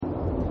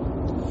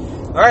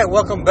All right,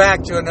 welcome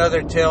back to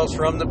another Tales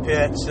from the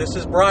Pits. This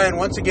is Brian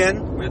once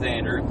again. With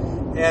Andrew.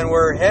 And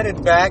we're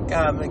headed back.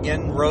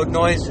 Again, road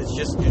noise. You're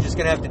just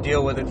going to have to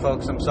deal with it,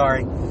 folks. I'm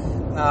sorry.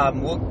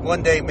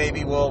 One day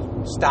maybe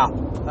we'll stop.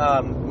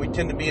 We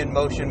tend to be in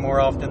motion more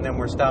often than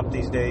we're stopped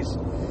these days.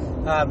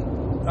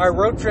 Our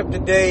road trip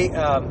today,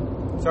 I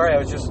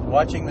was just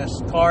watching this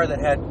car that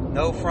had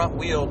no front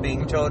wheel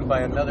being towed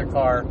by another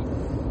car.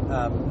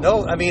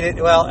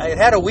 It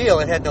had a wheel,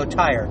 it had no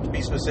tire, to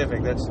be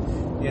specific. That's,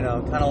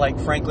 kind of like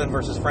Franklin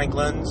versus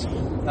Franklin's.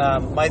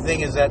 My thing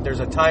is that there's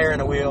a tire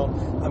and a wheel.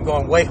 I'm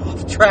going way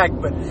off track,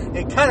 but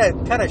it kind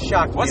of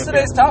shocked me. What's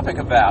today's topic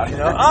about?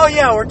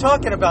 We're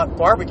talking about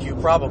barbecue,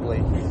 probably.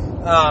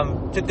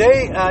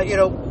 Today,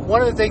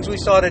 one of the things we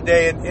saw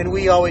today, and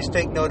we always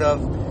take note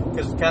of,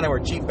 because kind of we're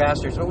cheap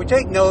bastards, but we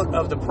take note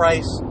of the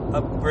price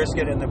of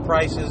brisket and the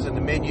prices and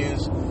the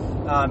menus,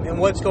 and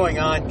what's going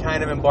on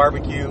kind of in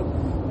barbecue.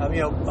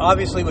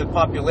 Obviously with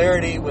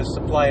popularity, with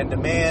supply and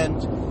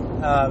demand,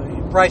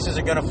 prices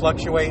are going to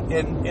fluctuate,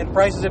 and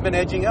prices have been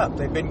edging up.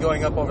 They've been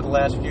going up over the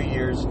last few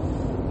years.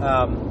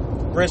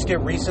 Brisket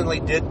recently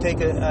did take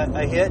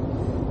a hit,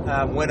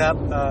 went up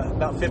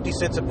about 50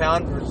 cents a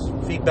pound.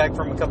 There's feedback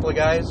from a couple of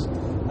guys.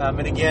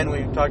 And again,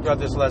 we talked about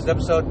this last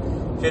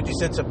episode, 50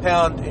 cents a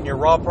pound in your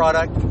raw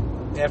product.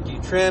 After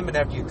you trim and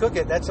after you cook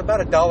it, that's about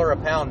 $1 a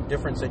pound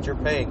difference that you're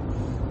paying,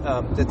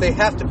 that they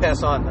have to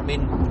pass on. I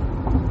mean,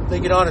 they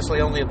can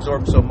honestly only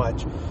absorb so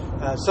much.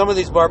 Some of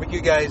these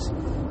barbecue guys,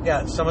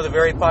 some of the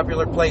very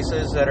popular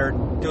places that are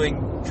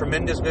doing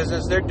tremendous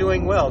business, they're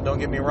doing well, don't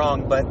get me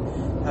wrong, but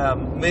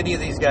many of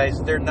these guys,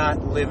 they're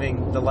not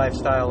living the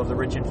lifestyle of the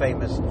rich and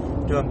famous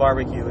doing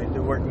barbecue. They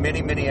work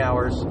many, many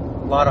hours, a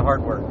lot of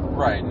hard work.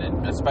 Right,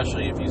 and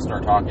especially if you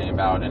start talking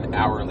about an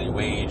hourly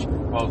wage,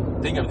 well,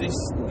 think of these,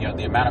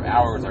 the amount of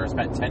hours that are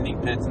spent tending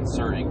pits and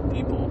serving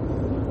people.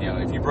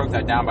 If you broke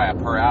that down by a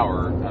per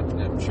hour,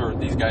 I'm sure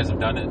these guys have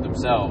done it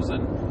themselves,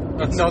 and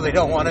no, they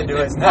don't want to do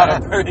it. It's not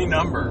a pretty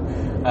number.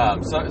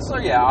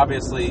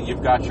 Obviously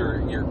you've got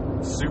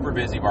your super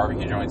busy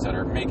barbecue joints that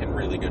are making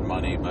really good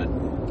money, but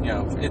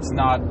it's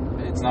not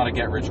a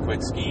get rich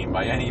quick scheme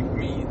by any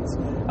means.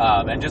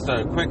 And just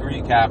a quick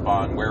recap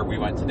on where we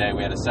went today.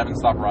 We had a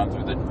 7-stop run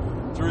through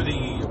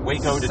the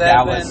Waco to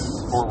Dallas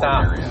Fort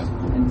Worth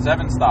area.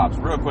 7 stops,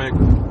 real quick.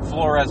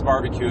 Flores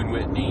Barbecue in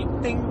Whitney.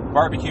 Ding.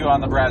 Barbecue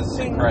on the Brazos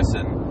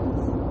Crescent.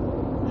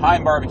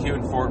 Heim Barbecue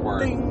in Fort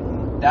Worth.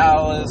 Ding.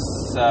 Dallas,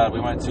 we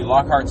went to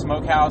Lockhart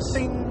Smokehouse.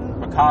 Ding.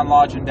 Pecan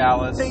Lodge in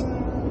Dallas.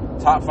 Ding.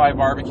 Top 5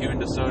 Barbecue in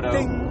DeSoto.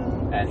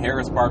 Ding. And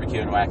Harris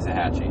Barbecue in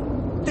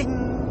Waxahachie.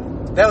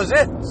 Ding. That was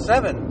it.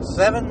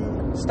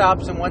 7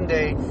 stops in one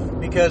day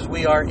because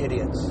we are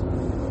idiots.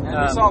 And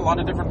we saw a lot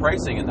of different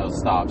pricing in those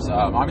stops.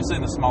 Obviously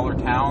in the smaller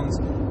towns,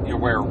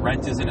 where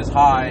rent isn't as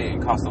high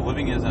and cost of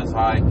living isn't as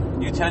high,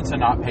 you tend to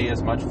not pay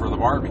as much for the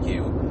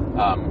barbecue.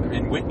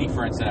 In Whitney,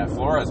 for instance, at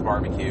Flores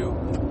Barbecue,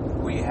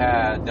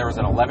 there was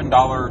an $11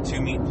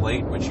 2-meat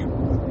plate, which you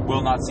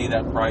will not see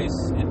that price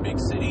in big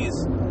cities.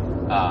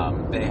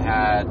 They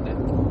had,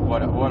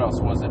 what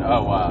else was it?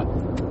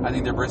 I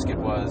think their brisket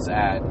was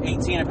at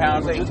 $18 a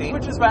pound,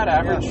 which is about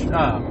average.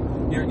 Yeah.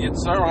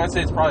 I'd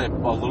say it's probably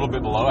a little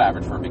bit below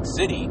average for a big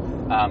city,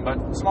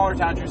 but smaller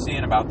towns you're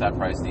seeing about that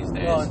price these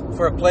days. Well,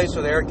 for a place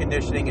with air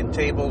conditioning and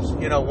tables,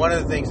 one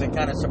of the things that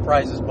kind of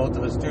surprises both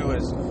of us too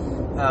is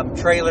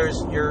trailers.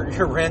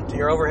 Your rent,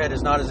 your overhead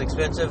is not as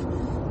expensive,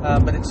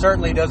 but it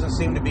certainly doesn't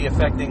seem to be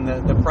affecting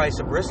the price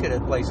of brisket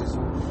at places.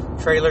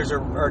 Trailers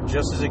are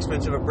just as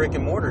expensive as brick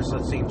and mortar, so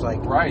it seems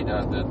like. Right.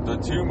 The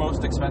 2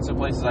 most expensive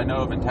places I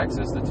know of in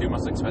Texas, the 2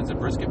 most expensive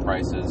brisket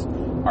prices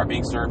are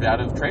being served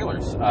out of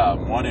trailers.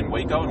 One in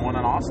Waco and one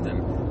in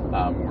Austin.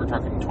 We're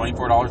talking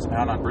 $24 a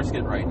pound on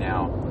brisket right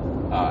now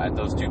at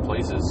those 2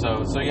 places.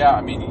 So yeah,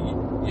 I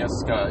mean, yes,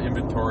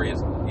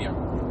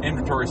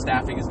 inventory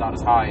staffing is not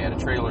as high at a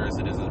trailer as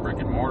it is at a brick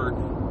and mortar,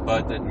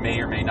 but that may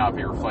or may not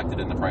be reflected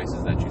in the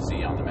prices that you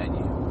see on the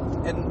menu.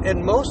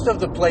 And most of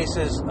the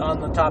places on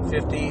the top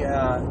 50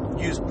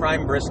 use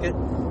prime brisket.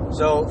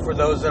 So for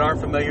those that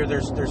aren't familiar,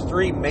 there's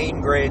 3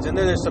 main grades, and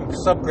then there's some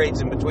subgrades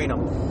in between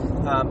them.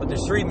 But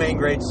there's 3 main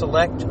grades: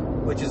 Select,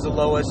 which is the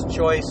lowest;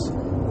 Choice,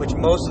 which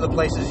most of the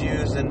places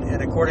use,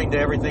 and according to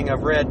everything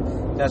I've read,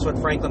 that's what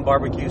Franklin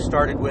Barbecue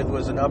started with,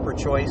 was an upper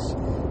choice.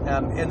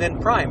 And then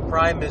Prime.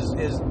 Prime is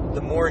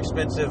the more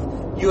expensive,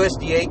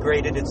 USDA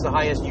graded. It's the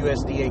highest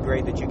USDA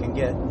grade that you can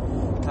get.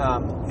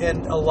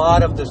 And a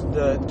lot of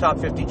the top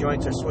 50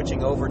 joints are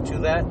switching over to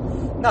that.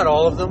 Not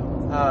all of them.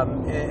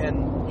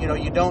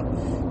 You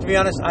don't, to be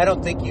honest, I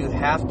don't think you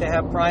have to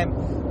have Prime.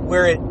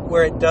 Where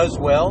it does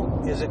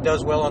well is it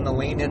does well on the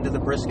lean end of the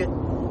brisket,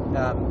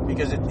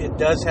 because it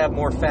does have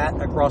more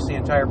fat across the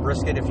entire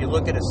brisket. If you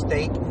look at a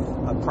steak,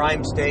 a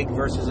prime steak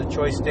versus a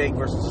choice steak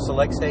versus a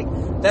select steak,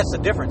 that's the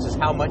difference, is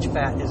how much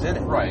fat is in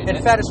it. Right.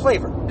 And fat is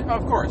flavor.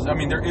 Of course. I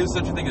mean, there is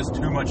such a thing as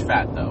too much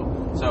fat,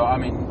 though. So, I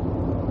mean,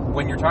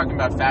 when you're talking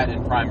about fat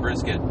in prime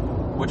brisket,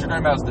 what you're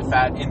talking about is the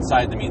fat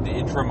inside the meat, the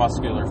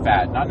intramuscular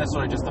fat, not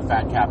necessarily just the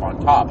fat cap on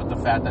top, but the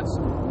fat that's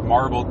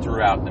marbled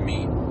throughout the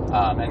meat.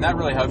 And that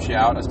really helps you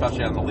out,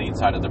 especially on the lean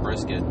side of the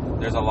brisket.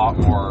 There's a lot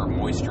more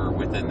moisture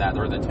within that,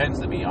 or there tends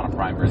to be on a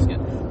prime brisket.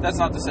 That's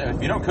not to say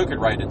if you don't cook it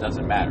right, it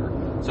doesn't matter.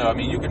 So, I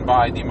mean, you can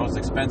buy the most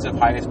expensive,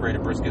 highest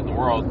graded brisket in the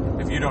world.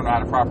 If you don't know how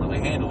to properly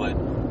handle it,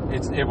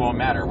 it won't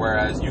matter.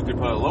 Whereas you could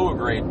put a lower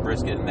grade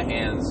brisket in the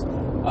hands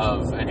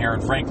of an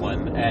Aaron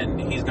Franklin, and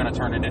he's going to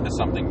turn it into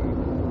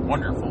something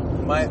wonderful.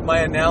 My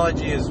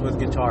analogy is with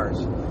guitars.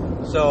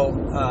 So,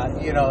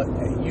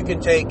 you can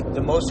take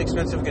the most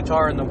expensive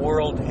guitar in the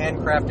world,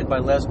 handcrafted by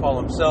Les Paul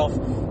himself,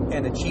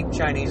 and a cheap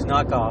Chinese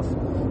knockoff.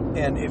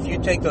 And if you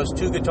take those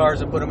two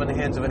guitars and put them in the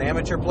hands of an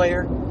amateur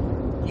player,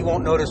 you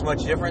won't notice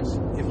much difference.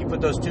 If you put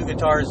those two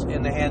guitars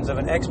in the hands of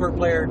an expert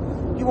player,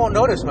 you won't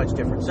notice much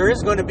difference. There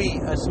is going to be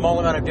a small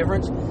amount of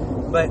difference,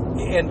 but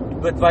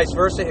vice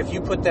versa. If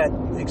you put that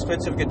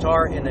expensive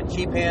guitar in a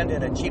cheap hand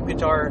and a cheap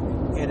guitar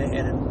in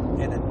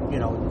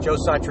a Joe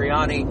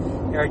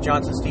Satriani, Eric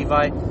Johnson, Steve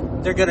Vai,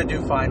 they're going to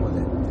do fine with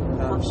it.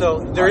 So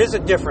there is a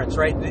difference,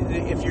 right?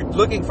 If you're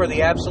looking for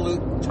the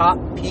absolute top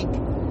peak,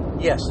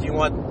 yes, you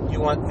want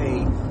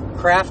a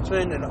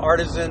craftsman, an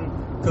artisan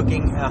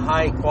cooking a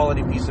high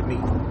quality piece of meat.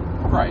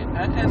 Right,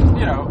 and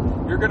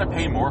you're going to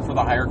pay more for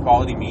the higher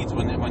quality meats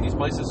when these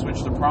places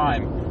switch to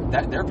prime.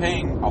 That they're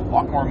paying a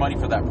lot more money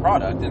for that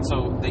product, and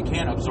so they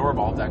can't absorb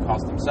all of that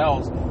cost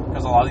themselves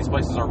because a lot of these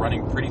places are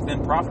running pretty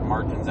thin profit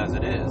margins as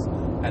it is,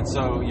 and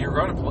so you're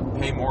going to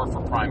pay more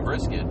for prime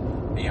brisket.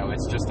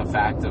 It's just a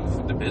fact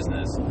of the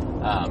business.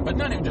 But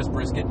not even just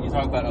brisket. You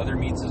talk about other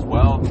meats as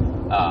well.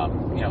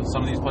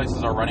 Some of these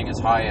places are running as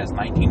high as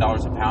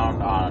 $19 a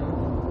pound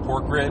on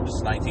pork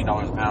ribs,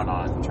 $19 a pound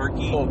on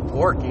turkey. Pulled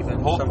pork,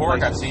 even. Pulled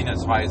pork I've seen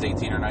as high as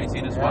 18 or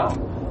 19 as well.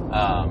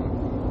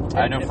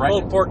 I know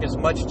pulled pork is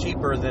much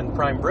cheaper than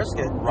prime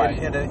brisket, right,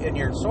 in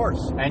your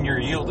source. And your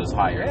yield is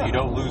higher. Yeah. You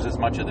don't lose as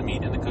much of the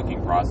meat in the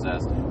cooking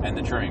process and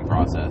the trimming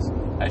process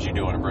as you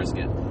do on a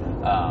brisket.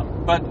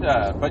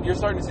 But you're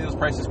starting to see those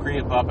prices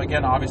creep up.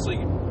 Again, obviously,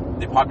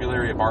 the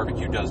popularity of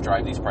barbecue does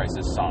drive these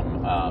prices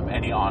some.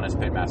 Any honest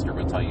pitmaster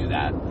will tell you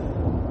that.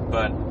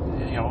 But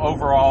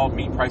overall,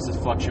 meat prices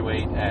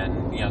fluctuate,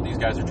 and these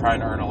guys are trying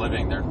to earn a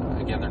living. They're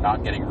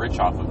not getting rich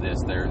off of this.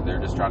 They're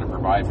just trying to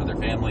provide for their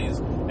families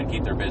and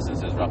keep their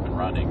businesses up and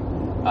running.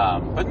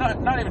 But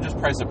not even just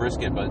price of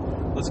brisket, but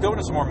let's go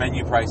into some more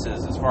menu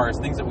prices as far as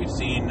things that we've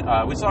seen.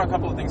 We saw a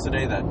couple of things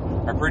today that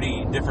are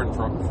pretty different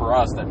for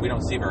us that we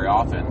don't see very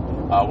often.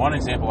 One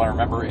example I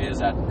remember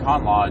is at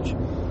Con Lodge.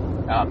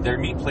 Their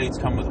meat plates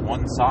come with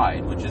one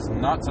side, which is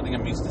not something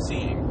I'm used to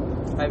seeing.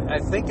 I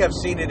think I've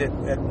seen it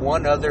at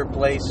one other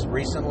place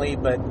recently,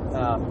 but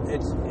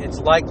it's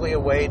likely a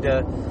way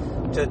to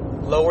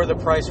lower the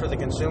price for the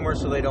consumer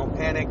so they don't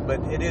panic.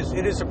 But it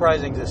is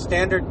surprising. The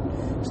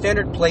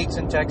standard plates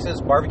in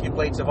Texas, barbecue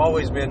plates, have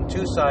always been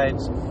two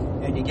sides,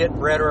 and you get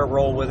bread or a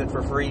roll with it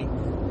for free.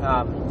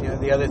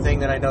 The other thing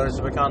that I noticed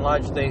at Pecan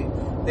Lodge,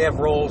 they have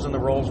rolls, and the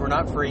rolls were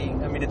not free.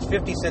 I mean, it's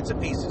 50 cents a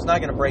piece. It's not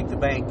going to break the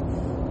bank.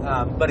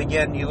 But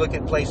again, you look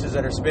at places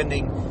that are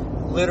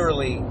spending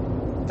literally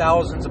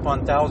thousands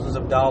upon thousands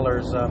of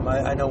dollars.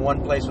 I know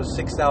one place was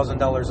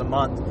 $6,000 a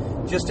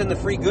month just in the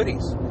free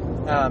goodies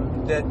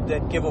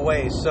that give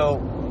away. So,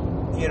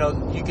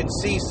 you can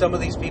see some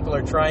of these people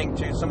are trying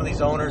to, some of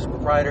these owners,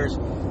 proprietors,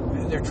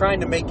 they're trying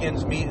to make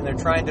ends meet, and they're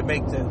trying to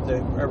make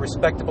a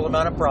respectable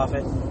amount of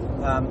profit.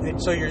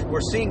 And so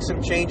we're seeing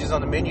some changes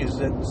on the menus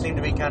that seem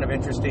to be kind of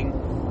interesting.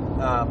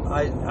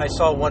 I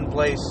saw one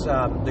place,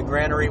 the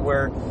Granary,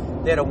 where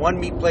they had a 1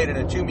 meat plate and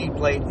a 2 meat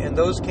plate, and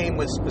those came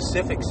with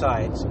specific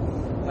sides,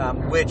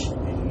 which,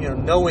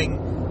 knowing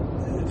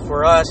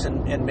for us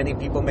and many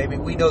people, maybe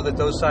we know that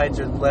those sides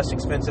are less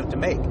expensive to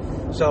make.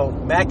 So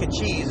mac and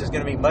cheese is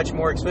going to be much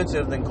more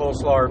expensive than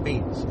coleslaw or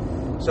beans.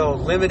 So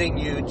limiting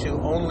you to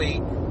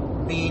only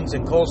beans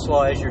and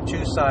coleslaw as your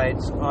two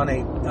sides on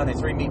a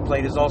 3 meat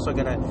plate is also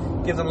going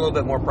to give them a little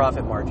bit more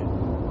profit margin.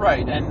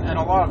 Right, and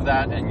a lot of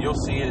that, and you'll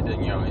see it,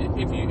 and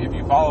if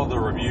you follow the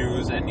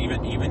reviews and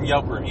even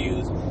Yelp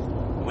reviews,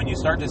 when you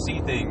start to see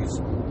things,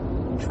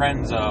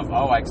 trends of,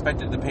 I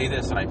expected to pay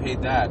this and I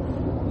paid that,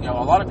 a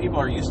lot of people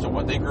are used to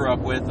what they grew up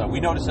with. We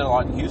notice it a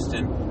lot in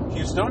Houston.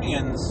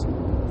 Houstonians,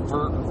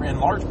 in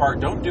large part,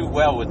 don't do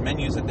well with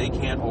menus that they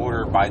can't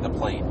order by the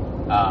plate.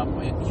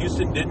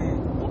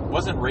 Houston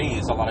wasn't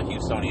raised, a lot of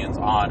Houstonians,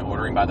 on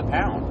ordering by the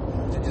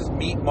pound. Just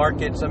meat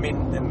markets. I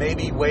mean,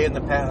 maybe way in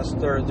the past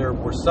there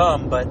were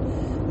some, but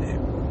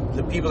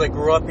the people that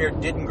grew up here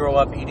didn't grow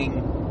up eating,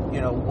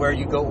 where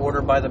you go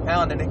order by the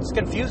pound, and it's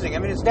confusing. I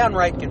mean, it's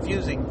downright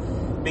confusing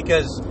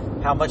because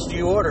how much do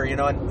you order?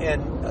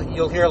 And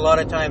you'll hear a lot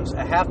of times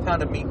a half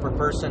pound of meat per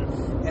person,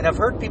 and I've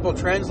heard people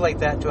translate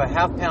that to a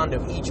half pound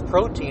of each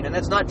protein, and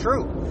that's not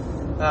true.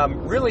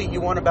 Really,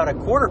 you want about a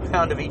quarter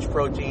pound of each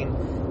protein.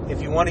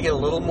 If you want to get a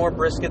little more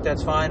brisket,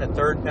 that's fine, a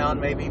third pound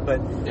maybe,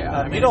 but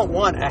you don't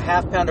want a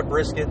half pound of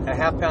brisket, a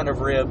half pound of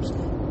ribs,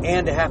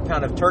 and a half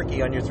pound of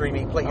turkey on your 3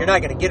 meat plate. You're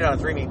not going to get it on a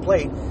 3 meat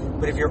plate,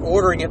 but if you're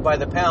ordering it by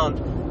the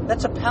pound,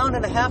 that's a pound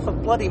and a half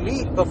of bloody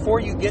meat before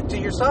you get to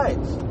your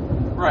sides.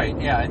 Right.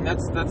 Yeah, and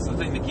that's the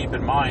thing to keep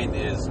in mind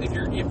is if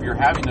you're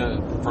having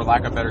to, for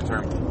lack of a better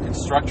term,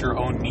 construct your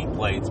own meat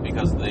plates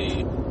because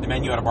the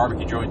menu at a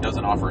barbecue joint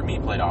doesn't offer a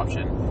meat plate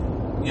option.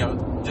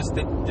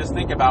 Just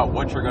think about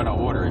what you're going to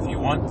order. If you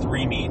want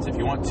 3 meats, if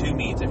you want 2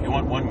 meats, if you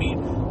want 1 meat,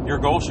 your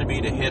goal should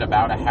be to hit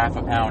about a half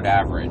a pound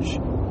average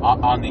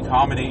on the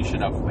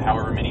combination of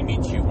however many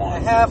meats you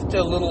want. A half to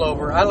a little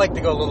over. I like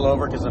to go a little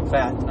over because I'm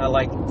fat and I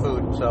like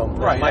food. So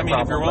right. I mean,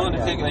 if you're willing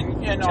to take,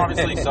 and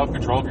obviously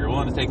self-control. If you're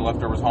willing to take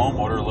leftovers home,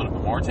 order a little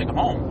bit more, take them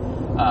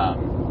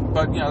home.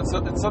 But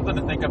it's something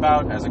to think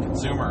about as a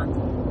consumer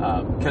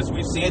because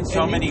we've seen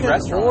so many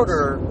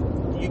restaurants.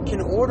 You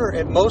can order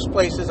at most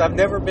places. I've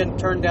never been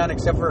turned down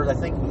except for I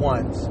think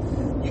once.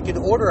 You can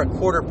order a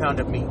 1/4 pound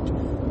of meat.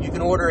 You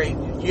can order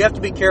you have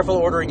to be careful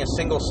ordering a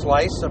single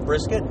slice of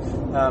brisket.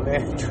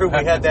 Andrew,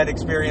 we had that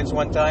experience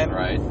one time.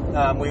 Right.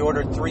 We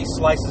ordered 3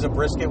 slices of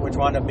brisket, which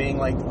wound up being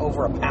like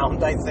over a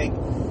pound, I think,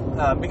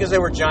 because they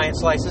were giant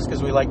slices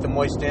because we like the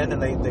moist end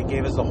and they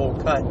gave us the whole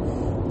cut.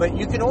 But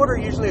you can order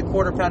usually a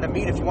 1/4 pound of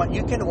meat if you want.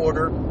 You can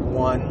order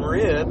 1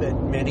 rib at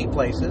many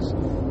places.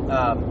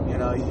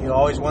 You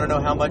always want to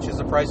know how much is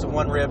the price of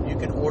 1 rib. You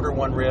can order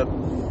 1 rib.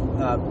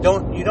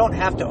 You don't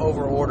have to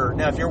over order.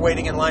 Now, if you're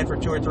waiting in line for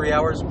 2 or 3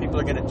 hours, people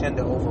are going to tend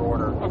to over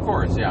order. Of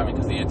course, yeah. I mean,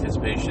 because the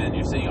anticipation,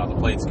 you're seeing all the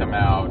plates come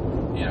out.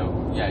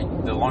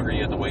 The longer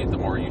you have to wait, the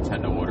more you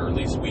tend to order. At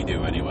least we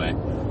do, anyway.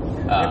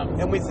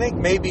 And we think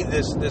maybe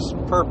this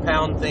per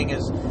pound thing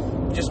is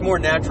just more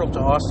natural to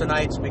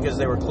Austinites because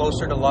they were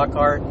closer to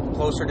Lockhart,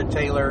 closer to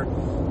Taylor,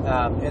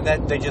 and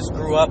that they just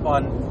grew up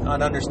on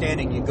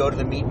understanding. You go to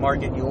the meat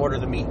market, you order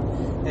the meat.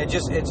 And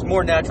it's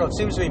more natural. It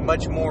seems to be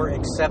much more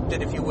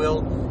accepted, if you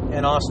will,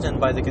 in Austin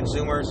by the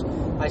consumers.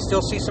 I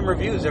still see some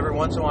reviews every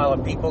once in a while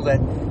of people that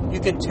you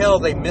can tell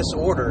they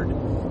misordered,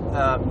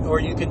 or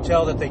you can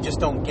tell that they just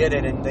don't get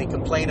it, and they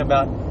complain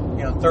about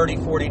 $30,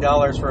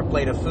 $40 for a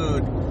plate of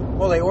food.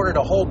 Well, they ordered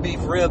a whole beef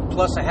rib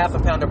plus a half a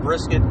pound of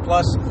brisket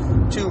plus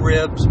 2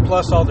 ribs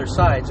plus all their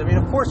sides. I mean,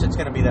 of course it's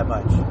going to be that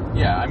much.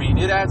 Yeah, I mean,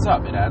 it adds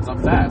up. It adds up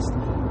fast.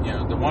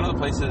 One of the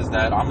places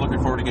that I'm looking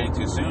forward to getting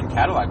to soon,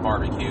 Cadillac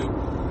Barbecue.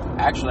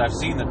 Actually, I've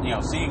seen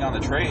seeing on the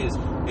trays,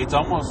 it's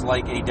almost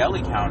like a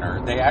deli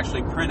counter. They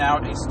actually print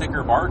out a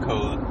sticker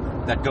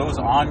barcode that goes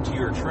onto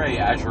your tray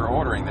as you're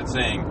ordering that's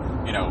saying,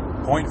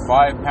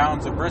 0.5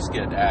 pounds of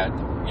brisket at,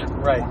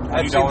 right.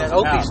 I've seen that.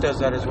 Opie's does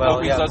that as well.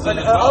 Opie's does it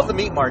as well. All the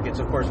meat markets,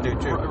 of course, do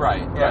too.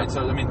 Right, yeah. Right.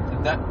 So, I mean,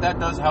 that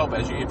does help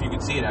if you can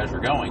see it as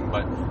you're going.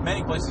 But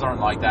many places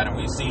aren't like that, and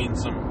we've seen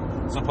some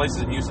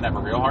places in Houston have a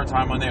real hard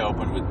time when they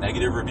open with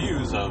negative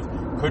reviews of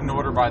couldn't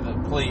order by the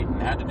plate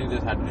and had to do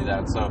this, had to do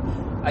that. So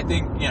I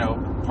think,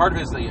 part of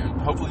it is that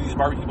hopefully these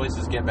barbecue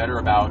places get better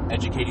about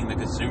educating the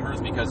consumers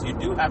because you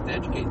do have to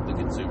educate the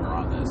consumer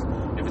on this.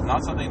 If it's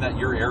not something that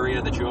your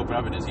area that you open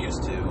up and is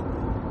used to,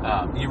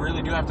 you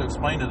really do have to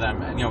explain to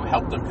them and,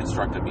 help them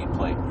construct a meat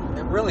plate.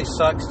 It really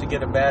sucks to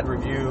get a bad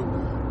review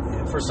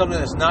for something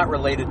that's not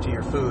related to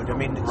your food. I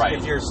mean, right.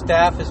 If your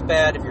staff is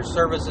bad, if your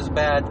service is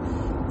bad,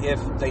 if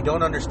they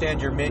don't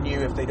understand your menu,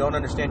 if they don't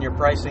understand your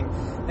pricing,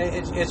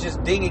 it's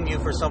just dinging you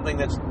for something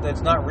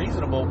that's not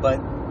reasonable.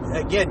 But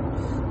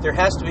again, there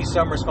has to be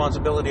some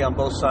responsibility on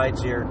both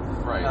sides here,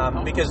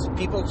 right? Because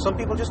some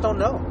people just don't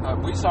know.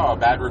 We saw a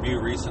bad review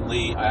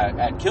recently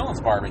at Killen's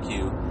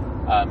Barbecue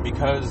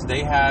because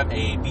they have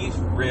a beef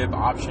rib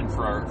option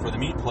for the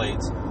meat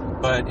plates,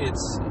 but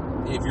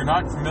if you're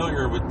not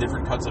familiar with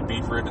different cuts of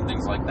beef rib and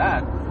things like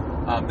that,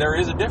 there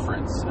is a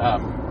difference.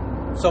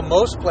 So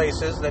most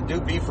places that do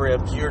beef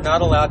ribs, you're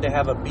not allowed to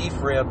have a beef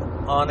rib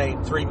on a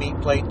 3 meat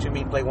plate, 2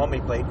 meat plate, 1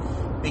 meat plate,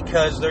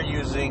 because they're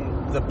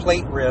using the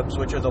plate ribs,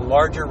 which are the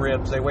larger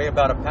ribs. They weigh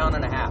about 1.5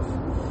 pounds.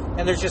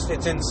 And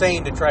it's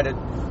insane to try to do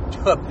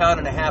 1.5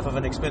 pounds of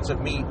an expensive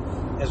meat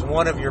as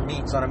one of your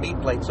meats on a meat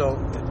plate. So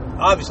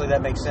obviously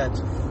that makes sense.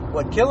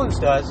 What Killen's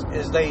does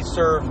is they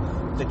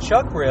serve the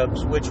chuck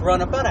ribs, which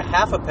run about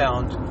 0.5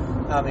 pound,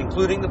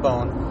 including the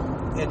bone,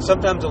 and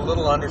sometimes a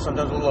little under,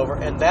 sometimes a little over,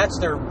 and that's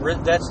their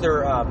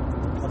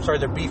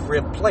beef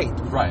rib plate.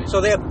 Right.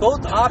 So they have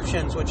both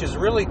options, which is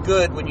really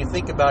good when you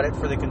think about it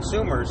for the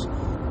consumers.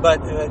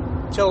 But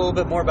tell a little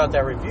bit more about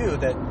that review.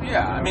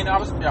 I mean, I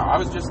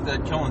was just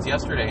at Killen's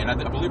yesterday, and I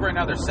believe right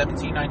now they're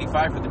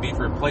 $17.95 for the beef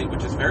rib plate,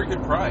 which is a very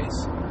good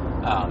price.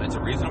 It's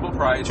a reasonable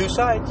price. 2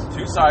 sides.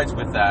 2 sides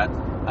with that.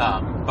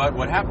 But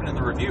what happened in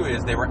the review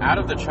is they were out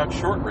of the chuck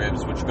short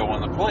ribs, which go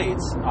on the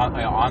plates,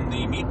 on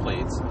the meat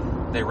plates.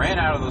 They ran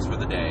out of those for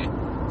the day.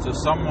 So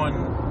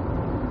someone,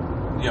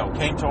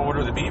 came to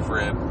order the beef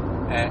rib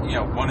and,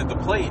 wanted the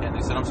plate. And they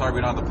said, I'm sorry,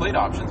 we don't have the plate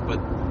options.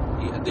 But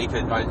they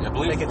could, I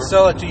believe... They could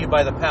sell it to you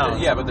by the pound.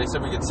 Yeah, but they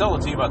said we could sell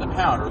it to you by the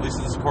pound, or at least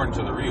this is according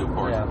to the review, of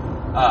course.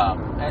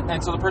 Yeah.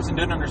 And so the person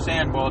didn't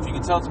understand, well, if you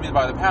can sell it to me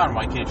by the pound,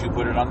 why can't you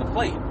put it on the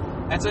plate?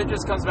 And so it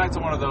just comes back to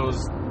one of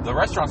those, the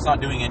restaurant's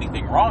not doing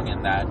anything wrong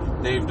in that.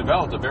 They've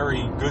developed a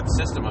very good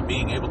system of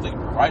being able to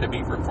provide a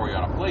beef rib for you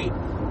on a plate.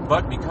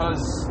 But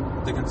because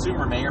the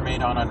consumer may or may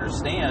not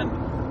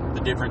understand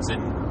the difference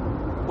in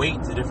weight,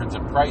 the difference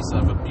in price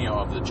of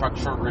of the chuck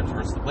short ribs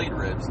versus the plate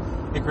ribs,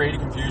 it created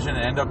confusion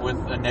and ended up with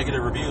a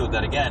negative review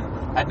that again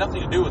had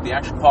nothing to do with the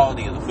actual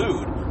quality of the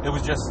food. It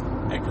was just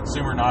a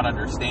consumer not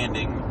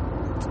understanding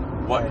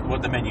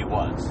what the menu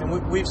was. And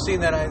we've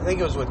seen that. I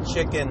think it was with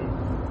chicken,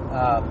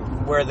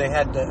 where they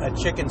had a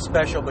chicken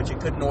special, but you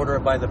couldn't order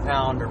it by the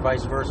pound or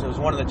vice versa. It was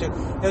one of the two.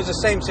 It was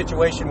the same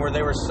situation where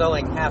they were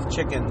selling half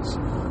chickens,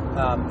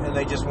 and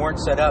they just weren't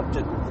set up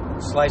to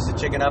slice the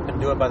chicken up and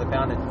do it by the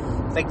pound. And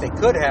I think they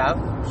should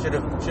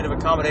have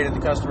accommodated the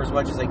customer as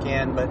much as they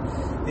can. But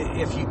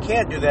if you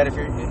can't do that,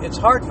 it's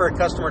hard for a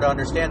customer to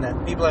understand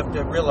that. People have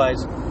to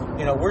realize,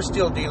 we're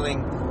still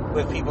dealing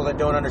with people that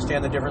don't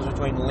understand the difference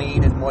between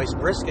lean and moist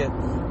brisket.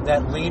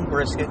 That lean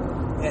brisket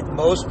at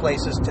most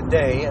places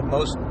today,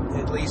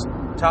 at least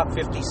top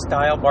 50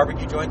 style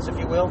barbecue joints, if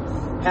you will,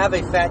 have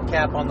a fat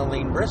cap on the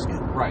lean brisket.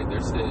 Right.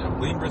 There's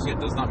lean brisket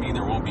does not mean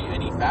there won't be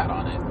any fat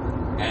on it.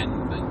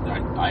 And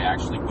I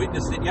actually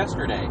witnessed it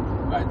yesterday.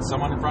 I had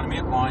someone in front of me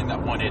at line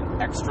that wanted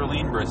extra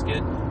lean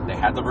brisket. They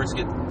had the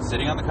brisket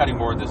sitting on the cutting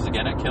board. This is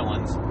again at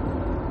Killen's.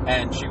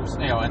 And she was,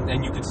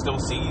 and you could still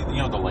see,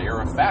 the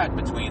layer of fat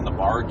between the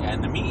bark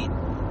and the meat.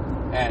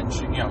 And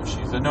she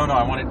said, no,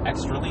 I want it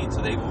extra lean.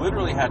 So they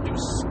literally had to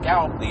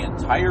scalp the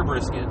entire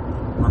brisket,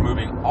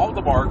 removing all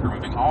the bark,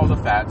 removing all the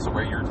fat, so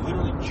where you're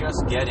literally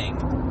just getting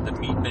the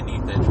meat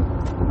beneath it,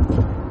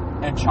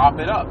 and chop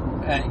it up.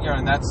 And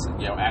and that's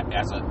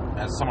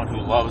as someone who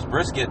loves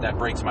brisket, that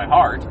breaks my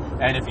heart.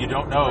 And if you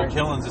don't know, right,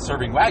 Killen's is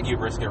serving Wagyu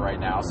brisket right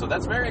now, so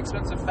that's very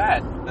expensive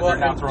fat that they're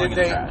now throwing in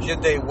the trash.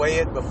 Did they weigh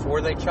it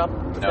before they chopped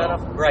the fat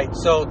off? Right.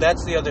 So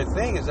that's the other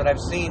thing, is that I've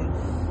seen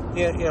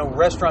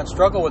restaurants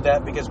struggle with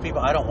that because people,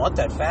 I don't want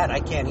that fat, I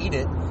can't eat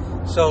it.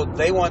 So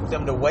they want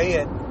them to weigh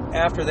it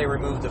after they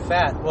remove the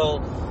fat. Well,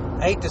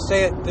 I hate to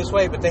say it this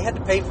way, but they had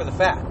to pay for the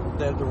fat.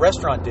 The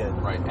restaurant did.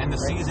 Right. And the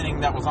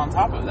seasoning that was on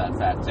top of that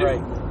fat too.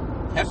 Right.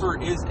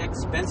 Pepper is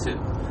expensive,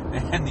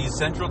 and these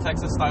Central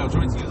Texas style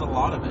joints use a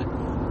lot of it,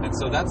 and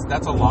so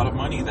that's a lot of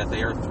money that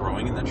they are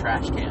throwing in the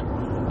trash can.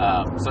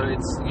 So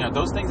it's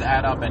those things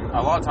add up, and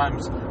a lot of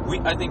times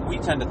I think we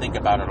tend to think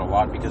about it a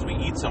lot because we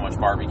eat so much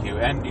barbecue,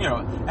 and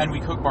and we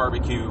cook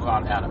barbecue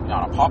on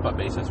a pop-up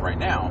basis right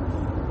now.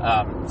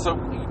 So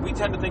we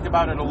tend to think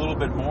about it a little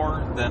bit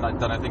more than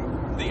I think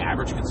the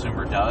average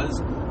consumer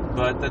does.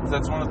 But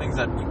that's one of the things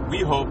that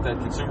we hope that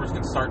consumers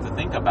can start to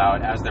think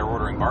about as they're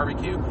ordering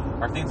barbecue,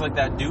 are things like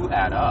that do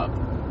add up.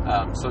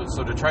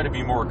 So to try to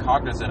be more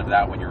cognizant of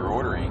that when you're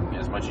ordering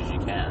as much as you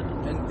can.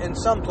 And in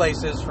some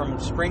places, from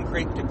Spring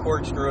Creek to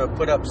Corkscrew, have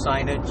put up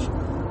signage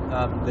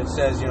that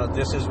says,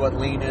 this is what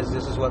lean is,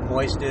 this is what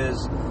moist is,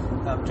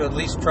 to at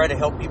least try to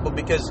help people.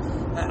 Because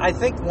I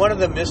think one of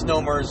the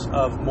misnomers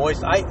of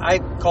moist, I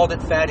called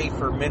it fatty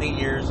for many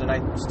years, and I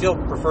still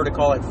prefer to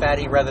call it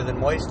fatty rather than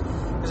moist.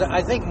 Because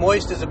I think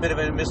moist is a bit of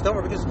a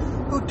misnomer, because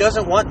who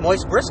doesn't want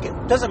moist brisket?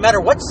 It doesn't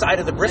matter what side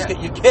of the brisket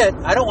you get.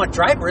 I don't want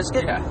dry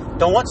brisket. Yeah.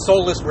 Don't want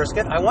soulless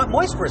brisket. I want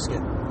moist brisket.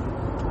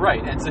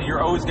 Right, and so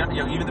you're always going to,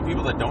 even the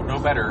people that don't know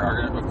better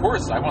are going to, of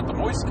course, I want the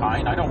moist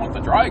kind, I don't want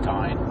the dry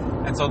kind.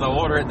 And so they'll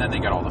order it, and then they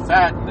get all the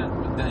fat, and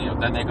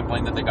then they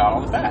complain that they got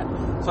all the fat.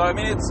 So, I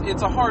mean,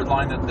 it's a hard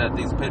line that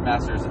these pit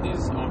masters and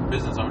these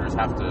business owners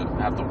have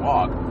to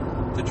walk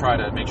to try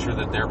to make sure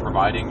that they're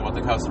providing what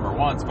the customer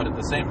wants, but at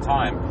the same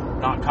time,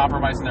 not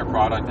compromising their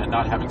product and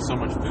not having so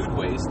much food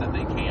waste that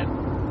they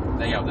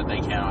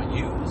cannot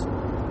use.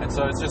 And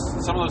so it's just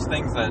some of those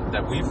things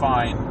that we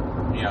find,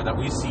 that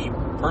we see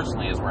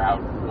personally as we're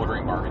out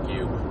ordering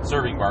barbecue,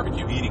 serving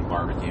barbecue, eating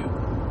barbecue.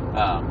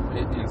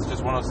 It's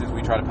just one of those things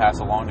we try to pass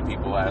along to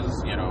people as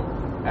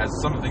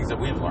some of the things that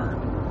we've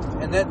learned.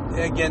 And that,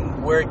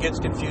 again, where it gets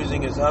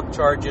confusing is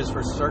upcharges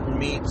for certain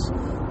meats,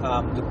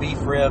 the beef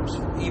ribs,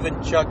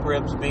 even chuck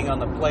ribs being on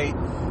the plate.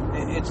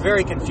 It's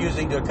very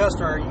confusing to a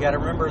customer. You got to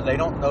remember, they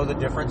don't know the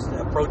difference.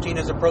 A protein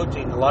is a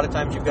protein. A lot of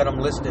times you've got them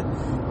listed.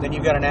 Then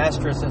you've got an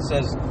asterisk that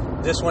says,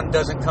 this one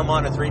doesn't come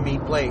on a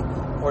 3-meat plate,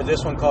 or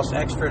this one costs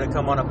extra to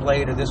come on a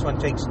plate, or this one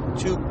takes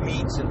 2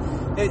 meats.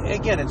 And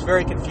again, it's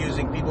very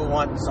confusing. People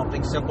want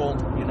something simple.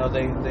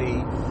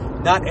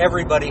 Not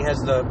everybody has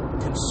the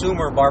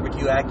consumer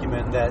barbecue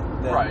acumen that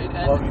right.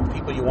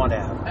 People you want to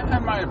have.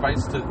 And my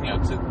advice to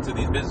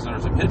these business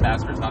owners and pit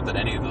masters, not that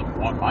any of them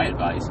want my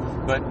advice,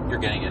 but you're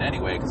getting it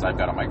anyway because I've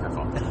got a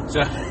microphone. So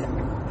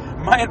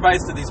my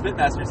advice to these pit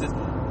masters is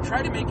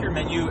try to make your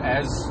menu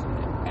as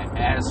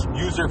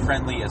user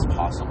friendly as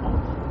possible.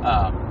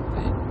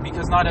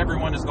 Because not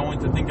everyone is going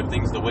to think of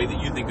things the way that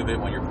you think of it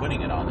when you're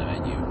putting it on the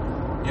menu.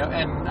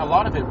 And a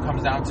lot of it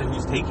comes down to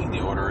who's taking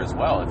the order as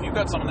well. If you've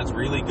got someone that's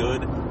really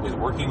good with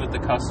working with the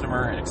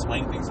customer and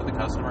explaining things to the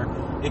customer,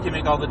 it can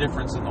make all the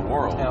difference in the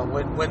world. Yeah,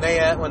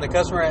 when the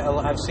customer,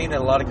 I've seen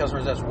a lot of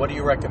customers ask, what do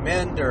you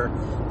recommend?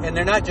 And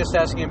they're not just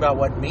asking about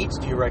what meats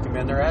do you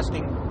recommend, they're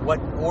asking what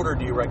order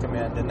do you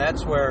recommend? And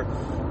that's where,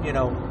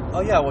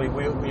 oh yeah, we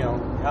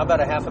how about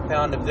a half a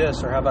pound of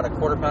this, or how about a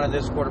quarter pound of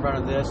this, quarter pound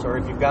of this, or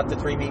if you've got the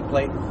 3-meat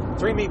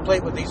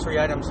plate with these 3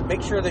 items,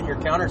 make sure that your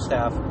counter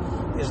staff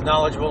is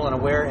knowledgeable and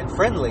aware and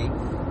friendly,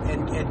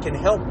 and can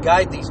help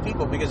guide these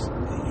people, because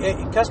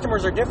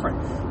customers are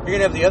different. You're going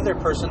to have the other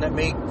person that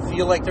may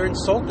feel like they're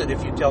insulted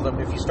if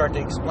you start to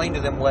explain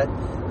to them what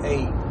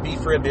a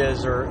beef rib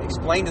is, or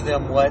explain to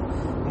them what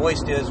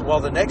moist is, while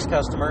the next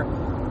customer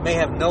may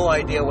have no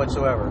idea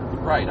whatsoever.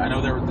 Right. I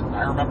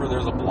remember there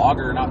was a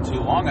blogger not too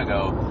long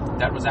ago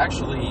that was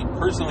actually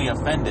personally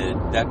offended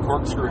that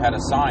Corkscrew had a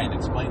sign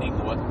explaining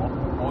what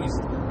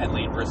moist and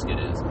lean brisket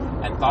is,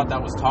 and thought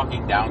that was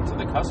talking down to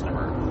the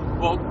customer.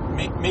 Well,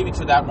 maybe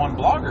to that one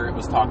blogger it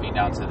was talking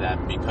down to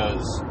them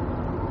because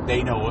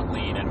they know what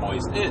lean and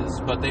moist is,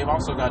 but they've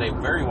also got a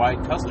very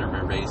wide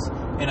customer base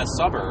in a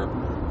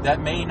suburb that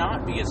may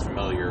not be as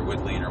familiar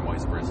with lean or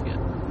moist brisket.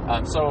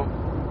 So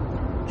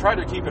try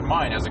to keep in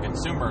mind as a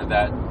consumer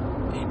that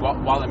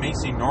while it may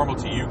seem normal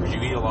to you because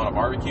you eat a lot of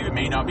barbecue, it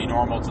may not be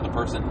normal to the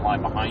person in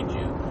line behind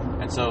you.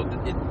 And so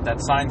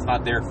that sign's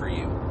not there for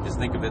you. Just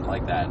think of it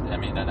like that. I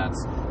mean, and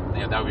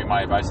that would be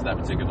my advice to that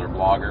particular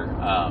blogger,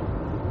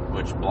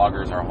 which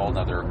bloggers are a whole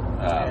other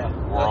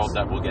world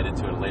that we'll get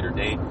into at a later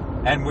date.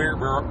 And we're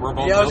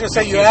both. Yeah, I was going to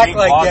say you act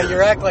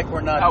like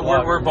we're not.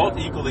 We're both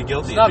equally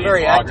guilty. It's not of being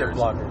very bloggers. active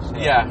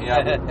bloggers.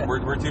 Yeah.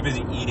 we're too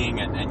busy eating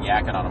and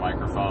yakking on a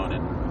microphone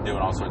and doing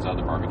all sorts of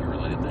other barbecue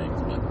related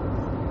things. But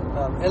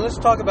and let's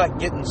talk about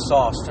getting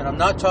sauced. And I'm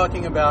not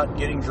talking about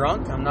getting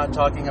drunk. I'm not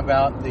talking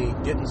about the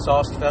Getting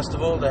Sauced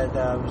Festival that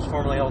was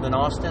formerly held in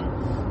Austin.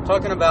 I'm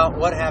talking about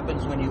what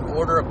happens when you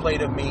order a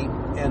plate of meat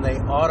and they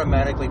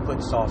automatically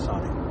put sauce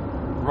on it.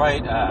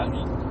 Right.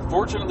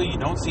 Fortunately, you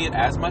don't see it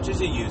as much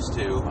as you used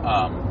to.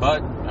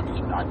 But I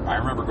mean, I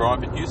remember growing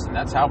up in Houston.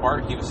 That's how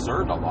barbecue was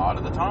served a lot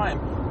of the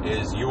time.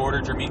 Is you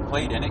ordered your meat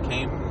plate and it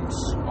came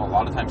a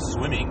lot of times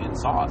swimming in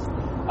sauce.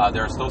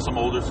 There are still some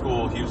older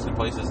school Houston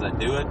places that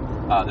do it.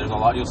 There's a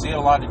lot. You'll see it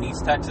a lot in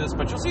East Texas,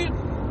 but you'll see it,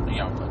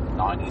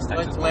 non-East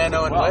Texas. Like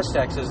Llano and West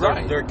Texas,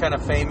 they're kind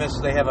of famous.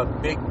 They have a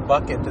big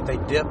bucket that they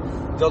dip.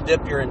 They'll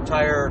dip your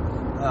entire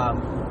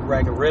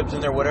rag of ribs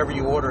in there, whatever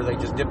you order. They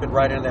just dip it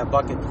right into that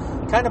bucket,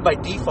 kind of by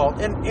default.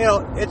 And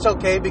it's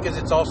okay because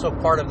it's also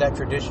part of that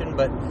tradition.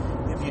 But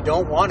if you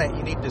don't want it,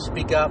 you need to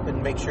speak up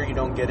and make sure you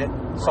don't get it.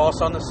 Sauce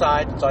on the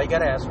side. That's all you got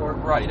to ask for.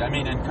 Right. I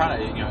mean, and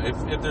kind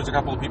of, if there's a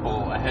couple of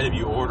people ahead of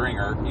you ordering,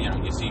 or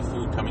you see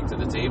food coming to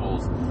the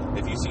tables,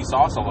 if you see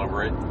sauce all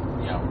over it,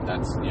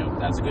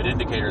 that's a good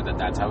indicator that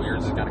that's how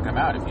yours is going to come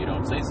out if you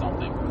don't say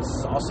something.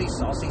 Saucy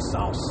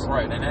sauce.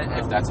 Right. And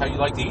if that's how you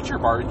like to eat your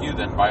barbecue,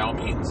 then by all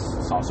means,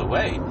 sauce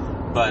away.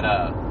 But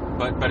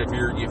if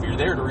you're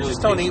there to really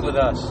just don't eat with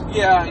us.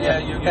 Yeah,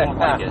 you don't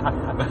like it.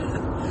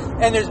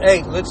 And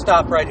let's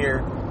stop right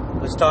here.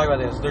 Let's talk about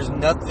this. There's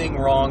nothing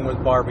wrong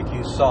with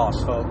barbecue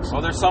sauce, folks.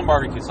 Well, there's some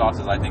barbecue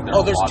sauces I think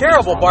there's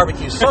terrible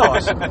barbecue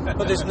sauce,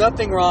 but there's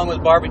nothing wrong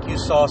with barbecue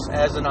sauce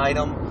as an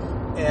item.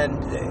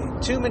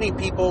 And too many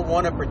people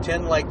want to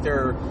pretend like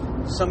they're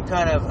some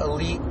kind of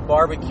elite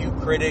barbecue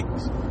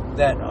critics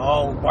that,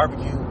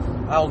 barbecue,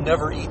 I'll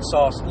never eat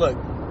sauce. Look,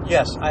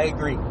 yes, I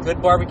agree.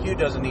 Good barbecue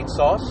doesn't need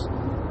sauce.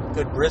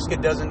 Good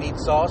brisket doesn't need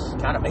sauce.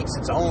 Kind of makes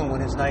its own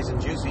when it's nice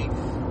and juicy.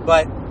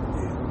 But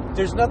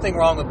there's nothing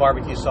wrong with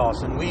barbecue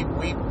sauce. And we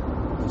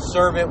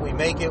serve it, we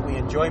make it, we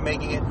enjoy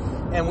making it.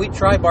 And we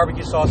try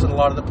barbecue sauce at a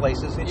lot of the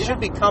places. It should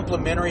be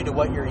complementary to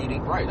what you're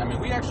eating. Right. I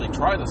mean, we actually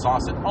try the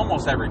sauce at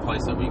almost every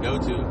place that we go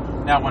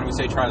to. Now, when we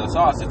say try the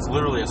sauce, it's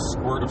literally a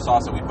squirt of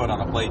sauce that we put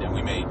on a plate, and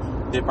we may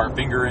dip our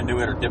finger into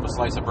it or dip a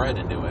slice of bread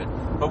into it.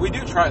 But we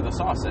do try the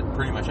sauce at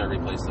pretty much every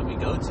place that we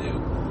go to.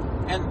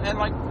 And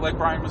like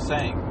Brian was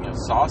saying,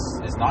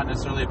 sauce is not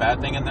necessarily a bad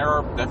thing, and there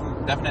are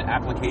definite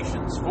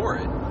applications for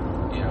it.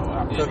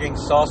 Cooking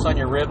sauce on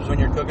your ribs when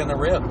you're cooking the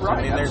ribs. Right,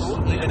 I mean,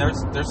 absolutely. And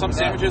there's some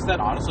sandwiches that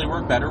honestly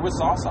work better with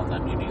sauce on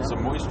them. You need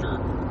some moisture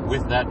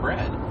with that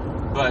bread.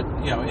 But,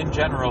 in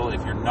general,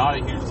 if you're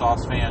not a huge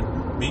sauce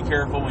fan, be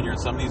careful when you're in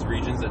some of these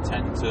regions that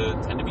tend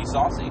to be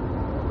saucy.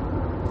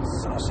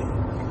 Saucy.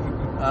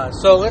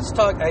 So let's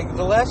talk.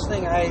 The last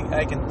thing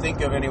I can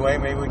think of anyway,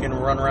 maybe we can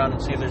run around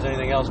and see if there's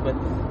anything else, but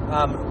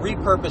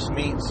repurposed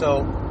meat.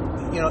 So,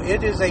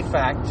 it is a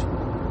fact.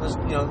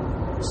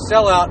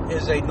 Sellout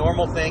is a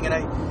normal thing, and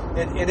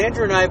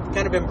Andrew and I have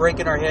kind of been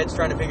breaking our heads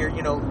trying to figure,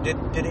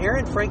 did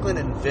Aaron Franklin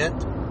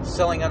invent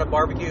selling out a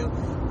barbecue?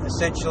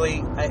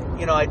 Essentially,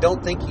 I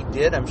don't think he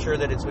did. I'm sure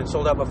that it's been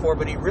sold out before,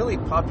 but he really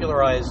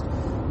popularized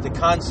the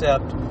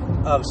concept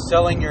of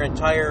selling your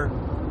entire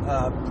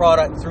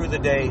product through the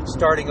day,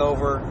 starting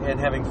over and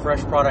having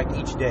fresh product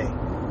each day,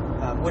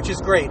 which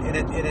is great, and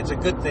it's a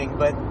good thing.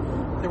 But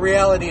the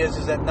reality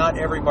is that not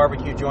every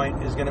barbecue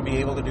joint is going to be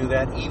able to do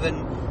that.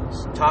 Even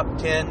top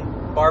 10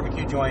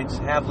 barbecue joints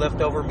have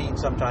leftover meat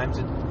sometimes,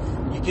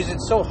 because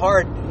it's so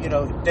hard.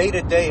 Day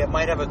to day, it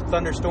might have a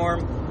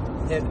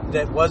thunderstorm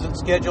that wasn't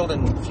scheduled,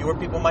 and fewer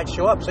people might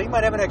show up. So you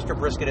might have an extra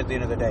brisket at the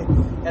end of the day,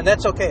 and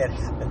that's okay. It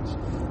happens.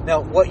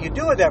 Now, what you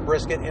do with that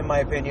brisket, in my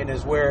opinion,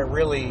 is where it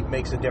really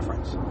makes a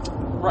difference.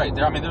 Right.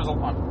 There's a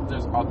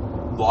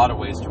lot of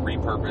ways to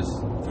repurpose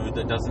food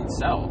that doesn't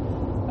sell,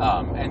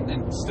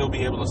 and still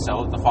be able to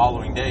sell it the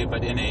following day,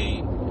 but in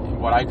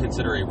what I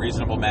consider a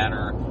reasonable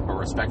manner, or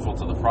respectful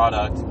to the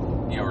product,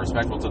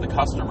 respectful to the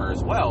customer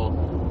as well.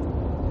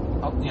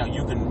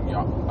 you can,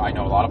 I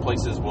know a lot of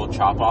places will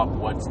chop up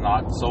what's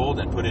not sold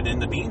and put it in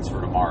the beans for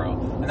tomorrow.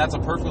 And that's a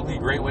perfectly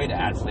great way to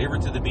add flavor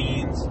to the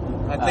beans.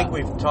 I think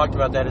we've talked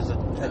about that as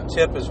a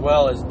tip as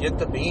well, is get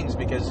the beans,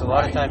 because a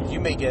lot of times you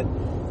may get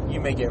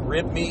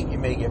rib meat, you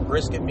may get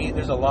brisket meat.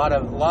 There's a lot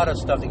of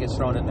stuff that gets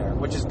thrown in there,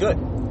 which is good.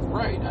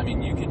 Right. I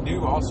mean, you can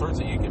do all sorts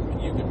of, you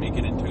can make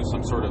it into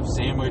some sort of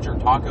sandwich or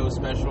taco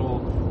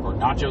special or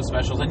nacho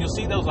specials, and you'll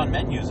see those on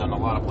menus on a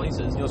lot of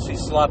places. You'll see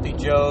sloppy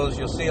joes.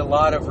 You'll see a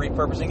lot of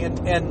repurposing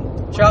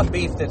and chopped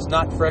beef that's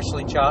not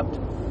freshly chopped,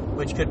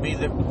 which could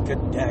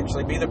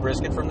actually be the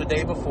brisket from the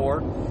day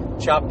before,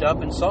 chopped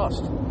up and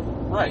sauced.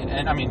 Right.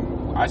 And I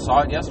mean, I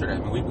saw it yesterday. I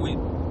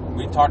mean,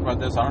 we talked about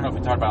this. I don't know if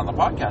we talked about it on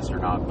the podcast or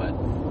not, but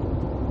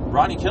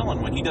Ronnie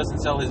Killen, when he doesn't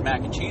sell his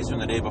mac and cheese from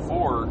the day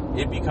before,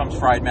 it becomes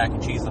fried mac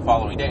and cheese the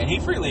following day. And he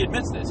freely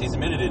admits this. He's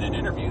admitted it in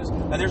interviews.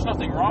 And there's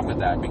nothing wrong with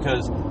that,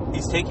 because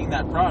he's taking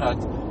that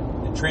product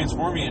and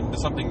transforming it into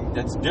something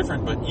that's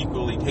different but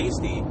equally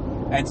tasty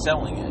and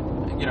selling it.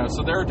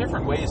 So there are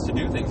different ways to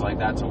do things like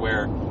that, to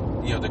where,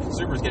 the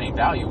consumer's getting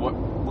value.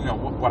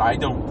 What I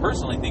don't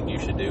personally think you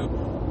should do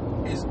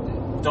is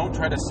don't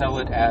try to sell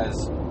it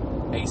as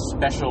a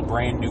special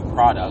brand new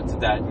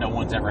product that no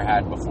one's ever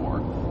had before.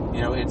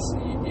 It's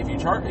if you're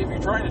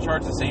trying to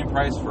charge the same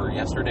price for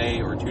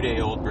yesterday or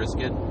 2-day-old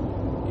brisket,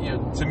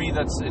 to me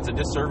it's a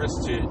disservice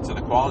to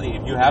the quality.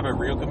 If you have a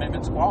real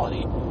commitment to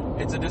quality,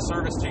 it's a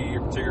disservice to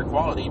your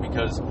quality,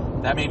 because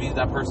that may be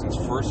that person's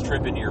first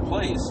trip into your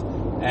place,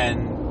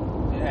 and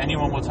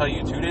anyone will tell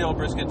you 2-day-old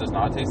brisket does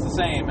not taste the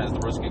same as the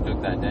brisket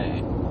cooked that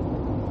day.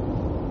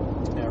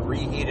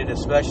 Reheated,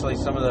 especially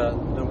some of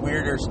the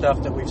weirder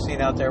stuff that we've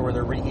seen out there where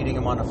they're reheating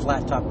them on a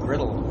flat top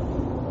griddle.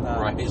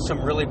 Right.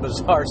 Some really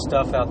bizarre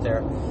stuff out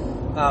there.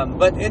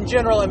 But in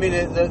general, I mean,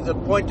 the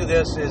point to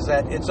this is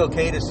that it's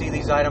okay to see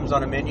these items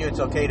on a menu. It's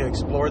okay to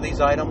explore these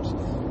items.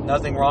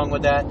 Nothing wrong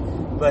with that.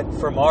 But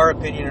from our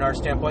opinion and our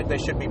standpoint, they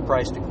should be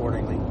priced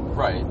accordingly.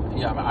 Right.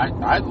 Yeah.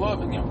 I love,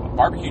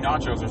 barbecue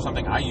nachos are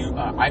something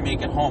I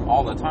make at home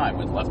all the time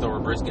with leftover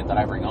brisket that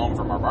I bring home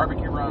from our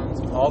barbecue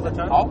runs. All the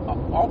time?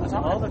 All the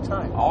time. All the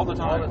time. All the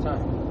time. All the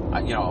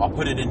time. I'll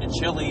put it into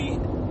chili,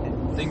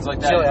 things like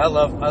that. Chili, I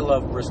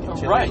love brisket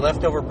chili. Right.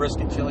 Leftover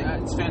brisket chili.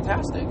 Yeah, it's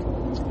fantastic.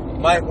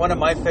 One of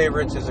my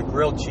favorites is a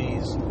grilled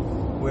cheese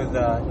with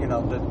the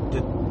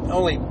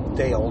only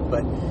day old,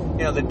 but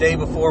the day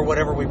before,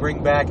 whatever we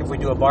bring back, if we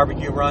do a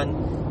barbecue run,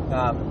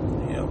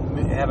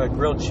 have a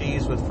grilled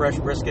cheese with fresh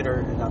brisket,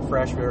 or not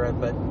fresh,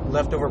 but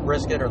leftover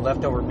brisket or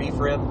leftover beef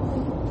rib.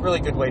 It's a really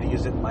good way to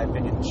use it, in my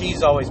opinion.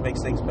 Cheese always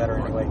makes things better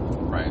anyway.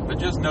 Right, but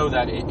just know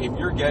that if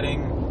you're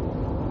getting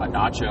a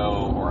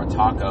nacho or a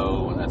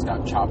taco that's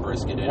got chopped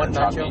brisket in one it,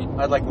 nacho,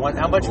 I'd like one.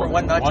 How much for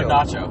one nacho? One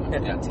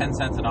nacho, yeah, 10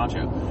 cents a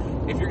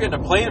nacho. If you're getting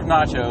a plate of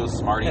nachos,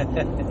 Smarty,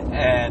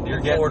 and you're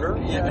getting order,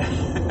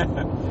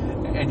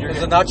 and you're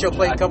does the nacho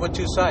plate come with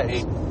two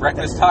sides? A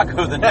breakfast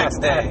taco the next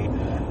day.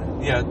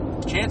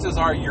 Chances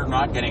are you're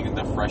not getting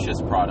the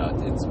freshest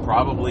product. It's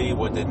probably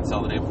what didn't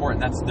sell the day before,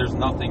 and there's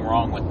nothing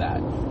wrong with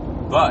that.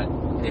 But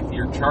if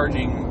you're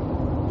charging,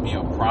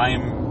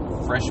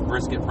 prime fresh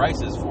brisket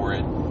prices for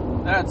it,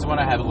 that's when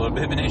I have a little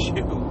bit of an issue.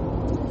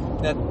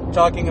 Now,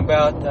 talking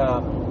about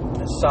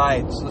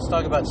sides, let's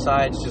talk about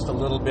sides just a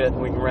little bit, and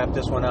we can wrap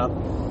this one up.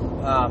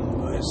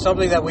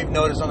 Something that we've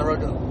noticed on the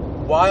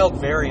road,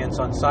 wild variance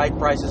on side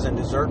prices and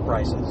dessert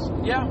prices.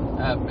 Yeah,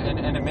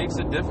 and it makes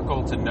it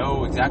difficult to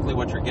know exactly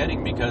what you're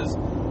getting, because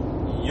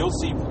you'll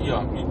see,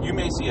 you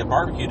may see a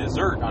barbecue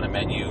dessert on a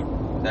menu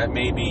that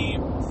may be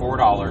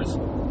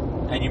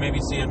 $4, and you maybe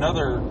see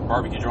another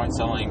barbecue joint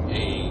selling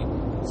a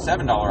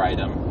 $7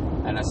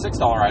 item and a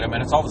 $6 item,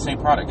 and it's all the same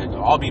product.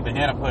 It'll all be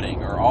banana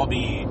pudding or all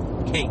be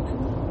cake.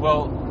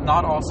 Well,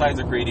 not all sides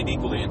are created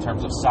equally in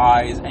terms of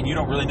size, and you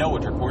don't really know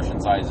what your portion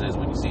size is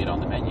when you see it on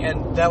the menu.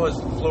 And that was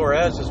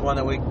Flores is one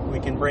that we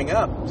can bring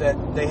up, that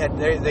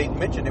they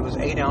mentioned it was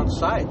 8-ounce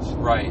sides,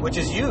 right? Which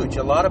is huge.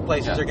 A lot of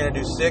places are going to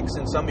do 6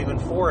 and some even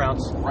 4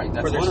 ounce. Right,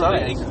 that's for their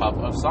literally sides. a cup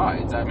of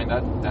sides. I mean,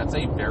 that's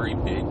a very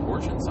big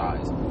portion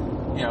size.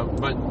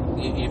 But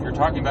if you're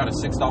talking about a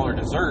 $6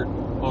 dessert,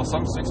 well,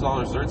 some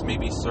 $6 desserts may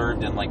be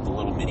served in like the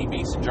little mini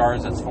mason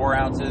jars that's 4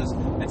 ounces,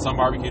 and some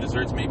barbecue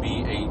desserts may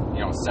be a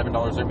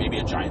 $7 dessert, maybe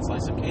a giant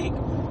slice of cake.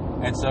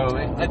 And so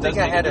I think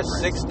I had a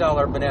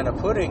 $6 banana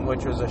pudding,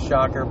 which was a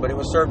shocker, but it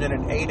was served in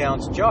an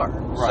 8-ounce jar.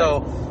 Right.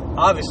 So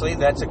obviously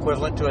that's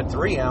equivalent to a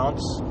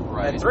 3-ounce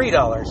right. at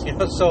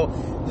 $3. So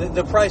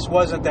the price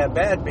wasn't that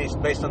bad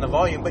based on the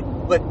volume,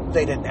 but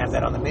they didn't have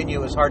that on the menu.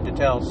 It was hard to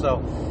tell.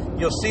 So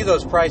you'll see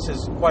those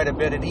prices quite a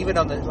bit, and even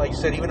on the, like you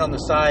said, even on the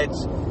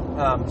sides.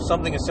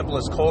 Something as simple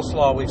as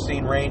coleslaw we've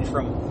seen range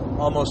from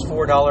almost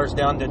 $4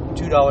 down to $2,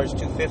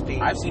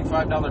 $2.50. I've seen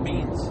 $5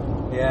 beans.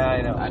 Yeah,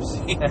 I know. I've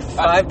seen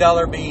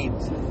 $5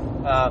 beans.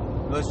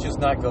 Let's just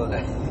not go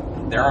there.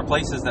 There are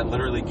places that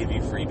literally give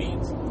you free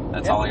beans.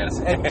 That's all I gotta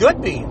say. And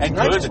good beans. And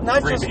not good just,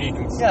 not free just,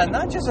 beans. Yeah,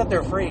 not just that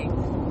they're free.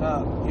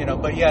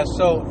 But yeah,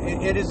 so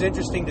it is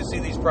interesting to see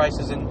these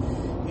prices, and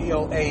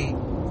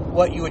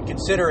what you would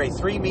consider a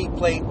 3-meat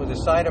plate with a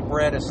side of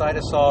bread, a side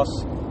of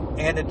sauce,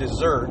 and a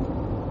dessert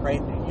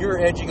right? You're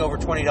edging over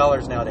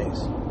 $20 nowadays.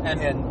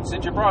 And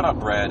since you brought up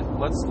bread,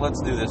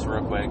 let's do this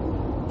real quick.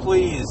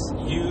 Please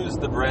use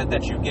the bread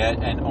that you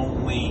get and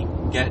only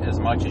get as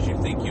much as you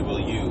think you will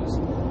use.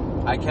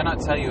 I cannot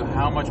tell you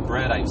how much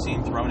bread I've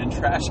seen thrown in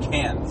trash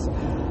cans.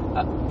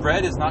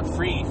 Bread is not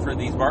free for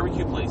these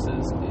barbecue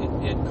places.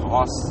 It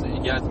costs,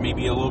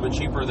 maybe a little bit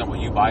cheaper than what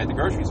you buy at the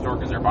grocery store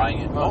because they're buying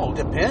it in bulk.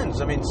 It depends.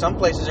 I mean, some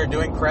places are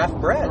doing craft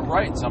bread.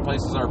 Right. Some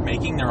places are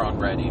making their own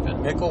bread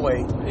even. Nickel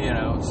weight.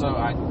 So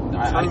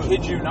I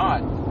kid you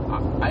not.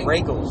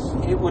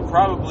 Regals. It would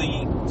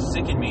probably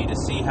sicken me to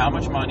see how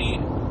much money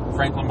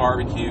Franklin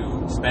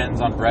Barbecue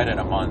spends on bread in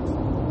a month.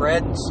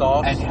 Bread and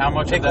sauce. And how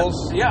much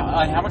pickles.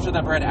 how much of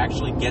that bread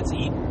actually gets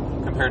eaten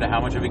compared to how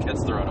much of it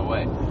gets thrown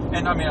away.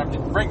 And I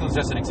mean, Franklin's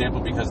just an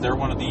example because they're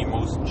one of the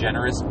most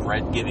generous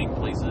bread-giving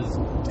places I've ever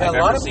seen in my life.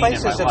 A lot of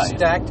places have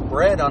stacked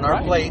bread on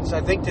our plates.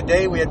 I think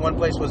today we had one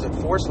place, was it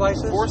 4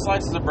 slices? 4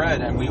 slices of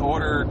bread, and we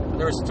ordered...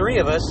 There was 3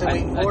 of us, and I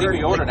think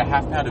we ordered a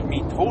half pound of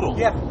meat total.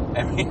 Yeah.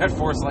 And we had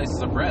 4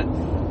 slices of bread.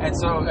 And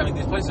so, I mean,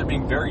 these places are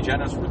being very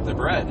generous with the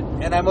bread.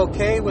 And I'm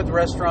okay with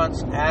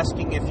restaurants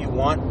asking if you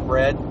want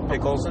bread,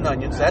 pickles, and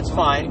onions. That's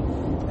fine.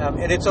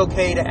 And it's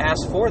okay to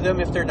ask for them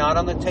if they're not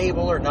on the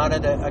table or not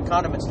at a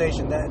condiment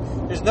station.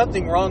 There's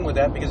nothing wrong with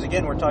that because,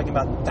 again, we're talking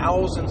about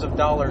thousands of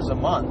dollars a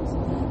month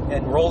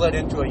and roll that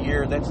into a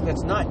year.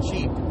 That's not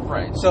cheap.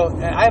 Right. So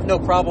I have no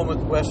problem with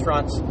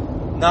restaurants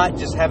not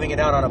just having it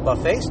out on a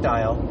buffet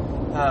style.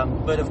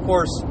 But, of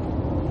course,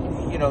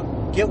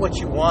 get what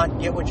you want,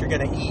 get what you're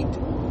going to eat.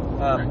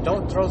 Right.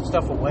 Don't throw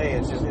stuff away.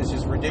 It's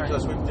just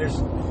ridiculous. Right.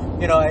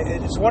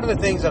 It's one of the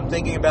things I'm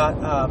thinking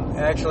about.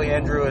 Actually,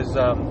 Andrew, is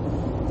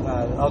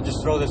I'll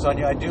just throw this on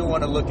you. I do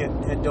want to look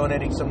at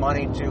donating some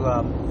money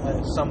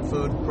to some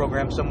food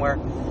program somewhere.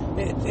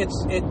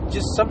 It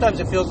just sometimes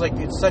it feels like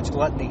it's such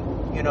gluttony,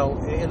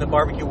 in the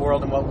barbecue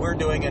world and what we're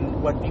doing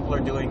and what people are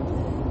doing.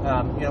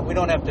 We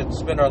don't have to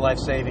spend our life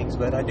savings,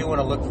 but I do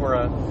want to look for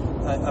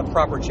a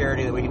proper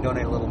charity that we can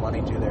donate a little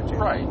money to there too.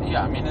 Right.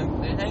 Yeah. I mean,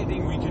 and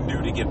anything we can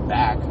do to give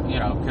back,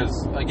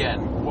 because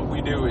again, what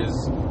we do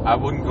is, I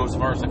wouldn't go as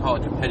far as to call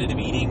it competitive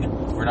eating.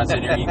 We're not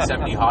sitting here eating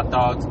 70 hot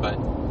dogs, but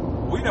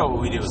we know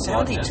what we do is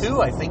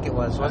 72, I think it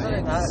wasn't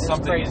it? It's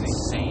something crazy.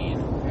 Insane.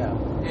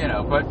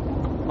 Yeah.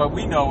 But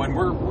we know, and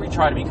we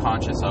try to be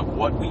conscious of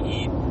what we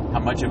eat, how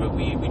much of it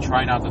we eat. We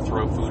try not to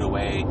throw food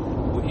away.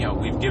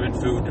 We've given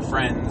food to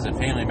friends and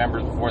family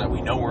members before that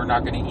we know we're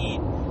not going to eat.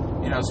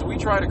 So we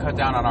try to cut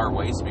down on our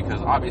waste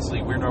because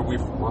obviously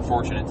we're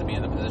fortunate to be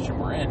in the position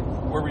we're in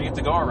where we get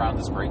to go around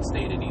this great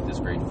state and eat this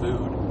great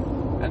food.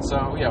 And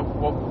so,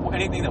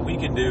 anything that we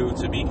can do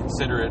to be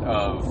considerate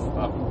of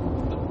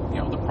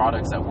the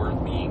products that we're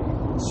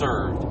being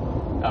served,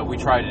 we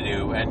try to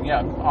do. And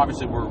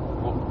obviously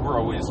we're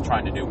always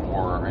trying to do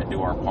more and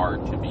do our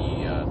part to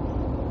be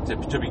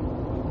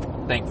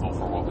thankful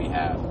for what we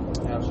have.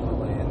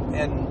 Absolutely.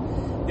 And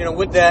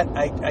with that,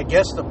 I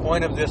guess the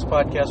point of this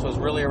podcast was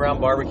really around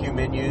barbecue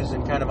menus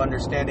and kind of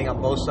understanding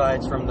on both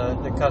sides from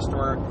the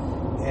customer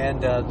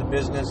and the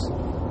business.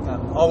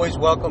 Always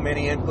welcome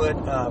any input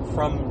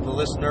from the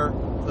listener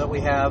that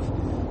we have.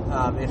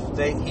 If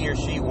he or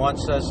she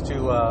wants us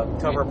to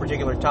cover a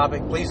particular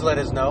topic, please let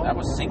us know. That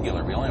was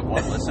singular. We only have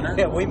one listener?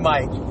 Yeah, we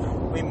might.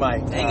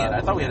 Dang it. I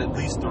thought we had at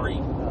least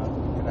 3.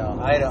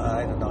 I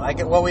don't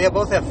know. We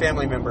both have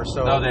family members,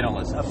 so no, they don't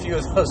listen. A few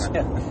of those,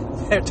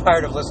 they're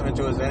tired of listening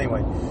to us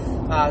anyway.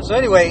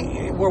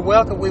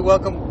 We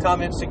welcome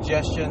comments,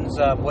 suggestions,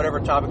 whatever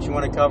topics you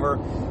want to cover.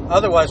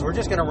 Otherwise, we're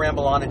just going to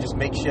ramble on and just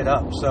make shit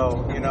up.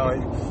 So,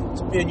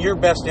 it's in your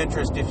best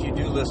interest if you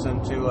do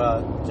listen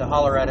to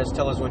holler at us,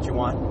 tell us what you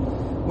want.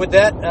 With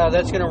that,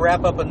 that's going to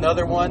wrap up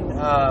another one.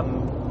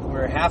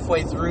 We're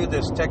halfway through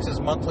this Texas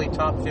Monthly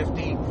Top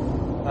 50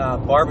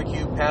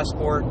 Barbecue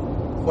Passport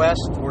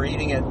Quest. We're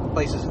eating at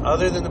places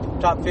other than the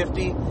top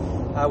 50.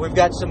 We've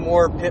got some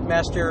more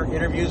pitmaster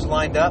interviews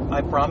lined up,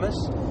 I promise.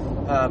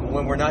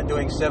 When we're not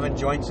doing 7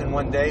 joints in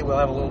one day, we'll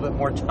have a little bit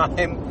more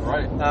time.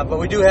 Right. But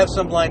we do have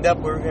some lined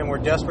up, and we're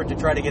desperate to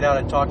try to get out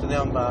and talk to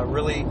them.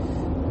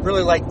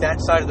 Really like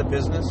that side of the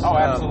business. Oh,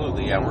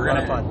 absolutely. We're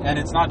gonna fun. And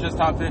it's not just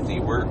top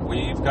 50.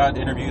 We've got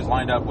interviews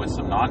lined up with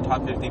some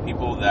non-top 50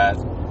 people that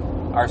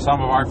are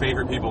some of our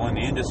favorite people in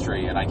the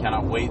industry, and I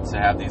cannot wait to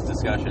have these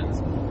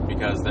discussions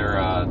because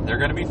they're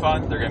going to be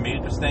fun. They're going to be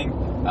interesting.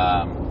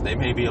 They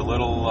may be a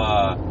little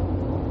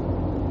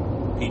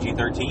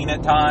PG-13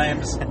 at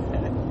times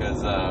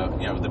because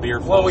the beer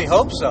flows. Well, we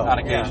hope so. On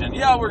occasion,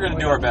 we're going to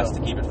do our best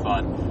to keep it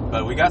fun.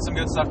 But we got some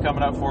good stuff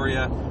coming up for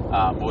you.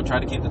 We'll try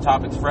to keep the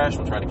topics fresh.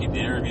 We'll try to keep the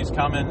interviews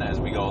coming as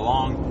we go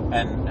along.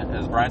 And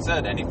as Brian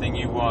said, anything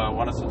you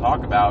want us to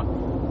talk about,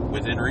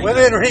 within reason.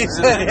 Within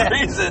reason. Within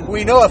reason.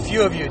 We know a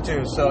few of you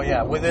too, so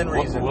within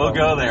reason. We'll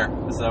go there.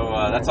 So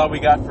that's all we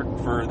got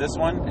for this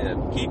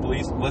one. Keep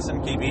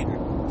listening, keep eating.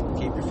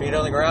 Keep your feet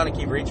on the ground and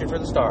keep reaching for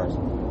the stars.